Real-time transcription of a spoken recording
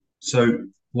So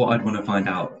what I'd want to find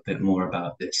out a bit more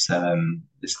about this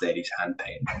lady's hand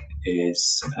pain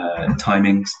is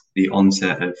timings, the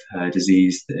onset of her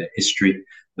disease, the history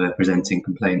of her presenting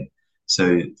complaint.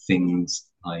 So things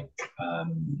like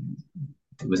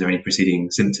was there any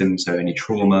preceding symptoms, so any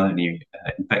trauma, any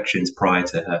infections prior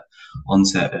to her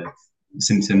onset of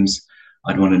symptoms?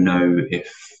 I'd want to know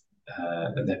if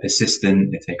they're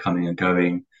persistent, if they're coming and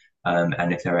going,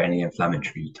 and if there are any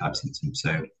inflammatory type symptoms.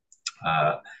 So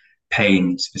uh,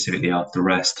 pain specifically after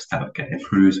rest that would get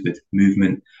improved with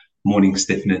movement, morning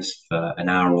stiffness for an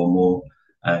hour or more,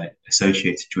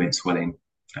 associated joint swelling,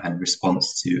 and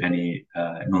response to any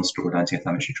non-steroidal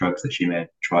anti-inflammatory drugs that she may have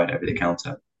tried over the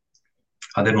counter.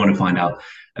 I then want to find out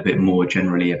a bit more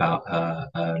generally about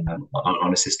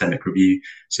on a systemic review.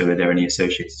 So, are there any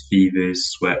associated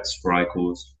fevers, sweats,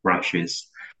 varicals, rashes?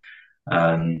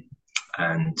 Um,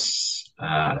 and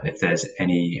if there's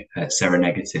any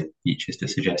seronegative features to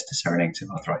suggest a seronegative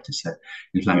arthritis, so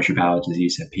inflammatory bowel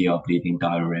disease, so PR, bleeding,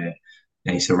 diarrhea,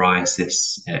 any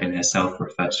psoriasis in herself or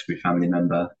a first degree family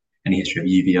member, any history of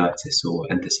uveitis or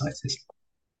enthesitis.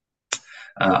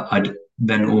 I'd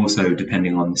then also,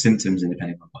 depending on the symptoms and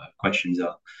depending on what her questions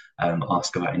are,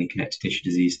 ask about any connective tissue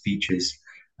disease features,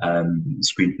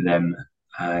 screen for them,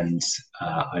 and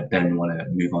I then want to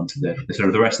move on to the sort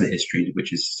of the rest of the history,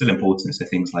 which is still important. So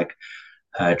things like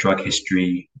drug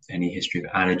history, any history of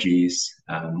allergies,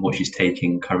 what she's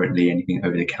taking currently, anything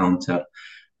over the counter,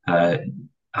 uh,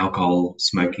 alcohol,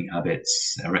 smoking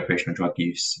habits, recreational drug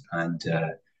use, and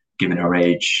given her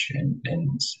age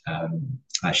and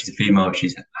she's a female,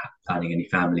 she's planning any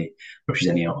family, or if she's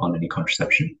on any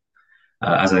contraception.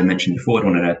 As I mentioned before, I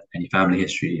want to know any family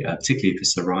history, particularly for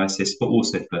psoriasis, but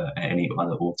also for any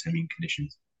other autoimmune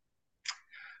conditions.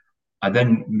 I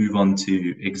then move on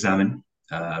to examine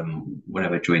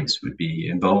whatever joints would be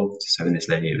involved. So in this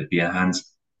lady, it would be her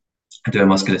hands. I do a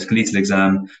musculoskeletal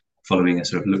exam following a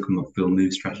sort of look and feel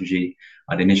move strategy.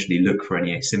 I'd initially look for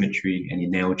any asymmetry, any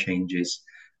nail changes,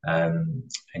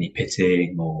 any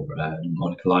pitting or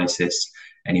monocolysis,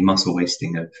 any muscle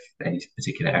wasting of any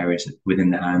particular areas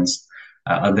within the hands.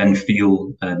 I'll then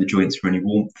feel the joints for any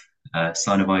warmth,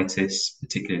 synovitis,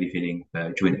 particularly feeling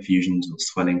joint effusions or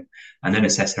swelling, and then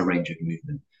assess her range of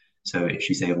movement. So if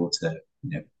she's able to,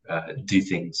 do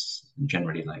things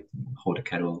generally like hold a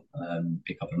kettle,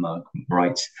 pick up a mug,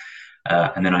 write,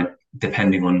 and then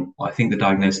depending on what I think the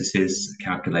diagnosis is,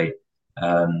 calculate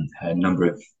her number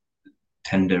of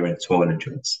tender and swollen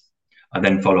joints. I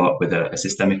then follow up with a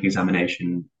systemic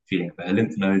examination, feeling for her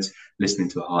lymph nodes, listening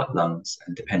to her heart, lungs,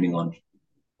 and depending on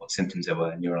what symptoms there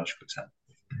were, neurological exam.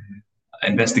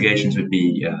 Investigations would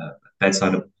be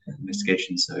bedside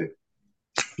investigations, so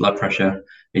blood pressure,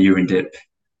 a urine dip,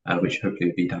 which hopefully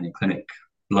would be done in clinic,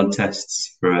 blood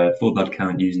tests for a full blood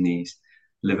count using these,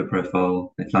 liver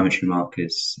profile, inflammatory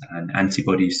markers, and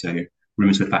antibodies, so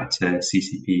rheumatoid factor,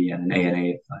 CCP, and an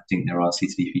ANA. I think there are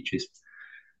CCD features.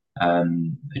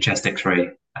 A chest X-ray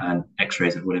and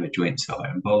X-rays of whatever joints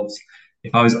are involved.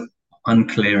 If I was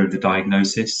unclear of the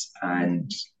diagnosis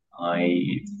and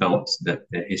I felt that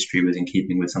the history was in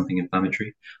keeping with something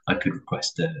inflammatory, I could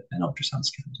request an ultrasound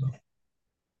scan as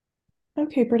well.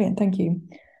 Okay, brilliant. Thank you.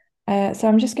 So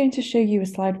I'm just going to show you a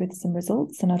slide with some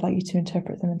results, and I'd like you to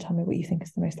interpret them and tell me what you think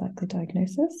is the most likely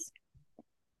diagnosis.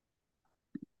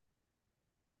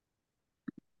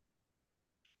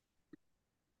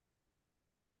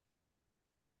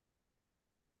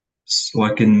 So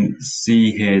I can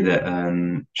see here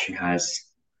that she has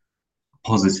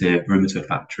positive rheumatoid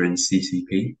factor in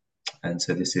CCP. And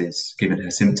so this is, given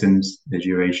her symptoms, the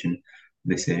duration,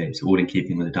 this is all in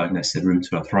keeping with the diagnosis of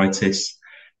rheumatoid arthritis.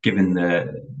 Given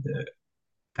that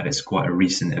it's quite a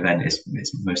recent event, it's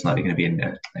most likely going to be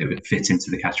it would fit into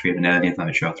the category of an early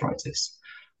inflammatory arthritis.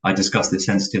 I discussed the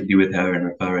sensitivity with her and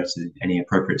refer her to any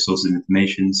appropriate sources of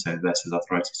information, so versus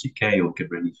Arthritis UK or give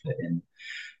her a leaflet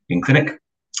in clinic.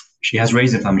 She has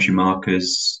raised inflammatory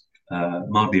markers,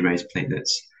 mildly raised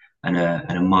platelets, and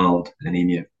a mild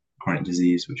anemia of chronic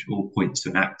disease, which all points to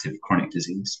an active chronic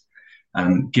disease.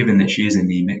 Given that she is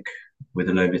anemic with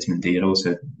a low vitamin D, it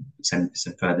also send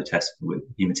some further tests with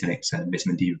hematinics and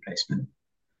vitamin D replacement.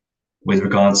 With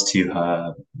regards to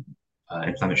her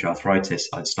inflammatory arthritis,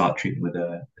 I'd start treatment with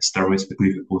a steroid, the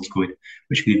glucocorticoid,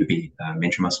 which could either be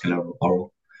intramuscular or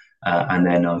oral. And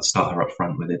then I'll start her up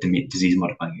front with a disease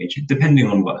modifying agent, depending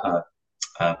on what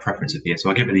her preference would be. So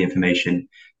I'll give her the information.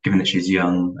 Given that she's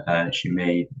young, she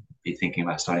may be thinking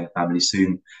about starting a family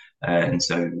soon. And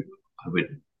so I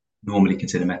would normally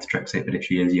consider methotrexate, but if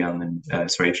she is young and,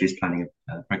 if she's planning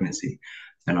a pregnancy,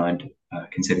 then I'd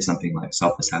consider something like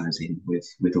sulfasalazine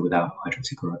with or without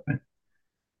hydroxychloroquine.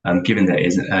 Given that it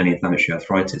is an early inflammatory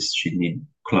arthritis, she'd need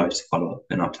close follow-up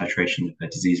and up titration of a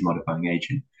disease-modifying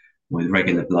agent with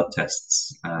regular blood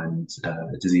tests and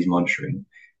disease monitoring.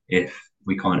 If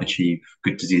we can't achieve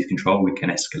good disease control, we can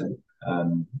escalate,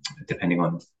 depending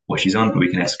on what she's on, but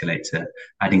we can escalate to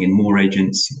adding in more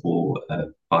agents or a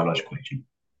biological agent.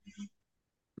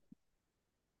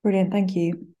 Brilliant, thank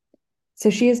you. So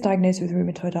she is diagnosed with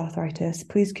rheumatoid arthritis.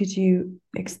 Please could you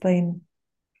explain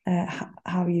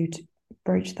how you'd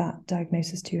broach that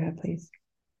diagnosis to her, please?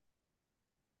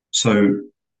 So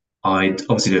I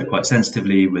obviously do it quite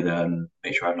sensitively with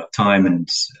make sure I have enough time and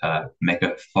make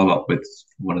a follow up with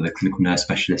one of the clinical nurse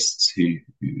specialists who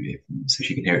so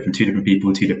she can hear it from two different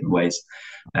people, two different ways,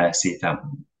 see if that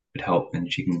would help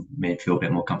and she can maybe feel a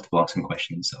bit more comfortable asking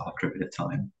questions after a bit of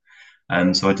time.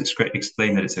 So I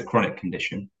explain that it's a chronic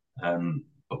condition,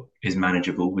 but is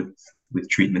manageable with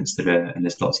treatments that are, and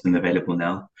there's lots of them available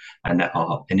now, and that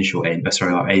our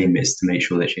aim is to make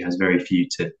sure that she has very few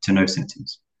to no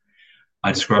symptoms.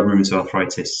 I describe rheumatoid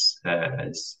arthritis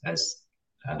as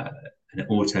an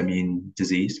autoimmune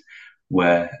disease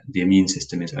where the immune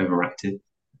system is overactive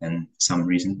and for some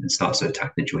reason and starts to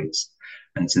attack the joints.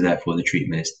 And so therefore the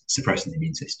treatment is suppressing the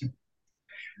immune system.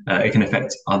 It can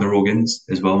affect other organs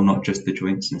as well, not just the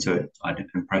joints. And so I'd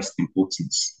impress the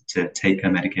importance to take her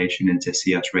medication and to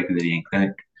see us regularly in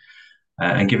clinic.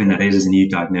 And given that it is a new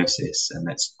diagnosis and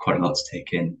that's quite a lot to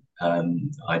take in,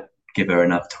 I'd give her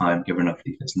enough time, give her enough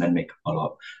leaflets, and then make a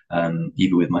follow-up,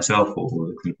 either with myself or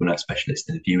the clinical nurse specialist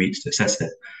in a few weeks to assess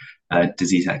the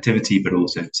disease activity, but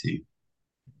also to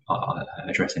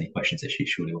address any questions that she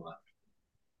surely will have.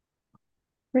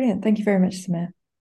 Brilliant. Thank you very much, Samir.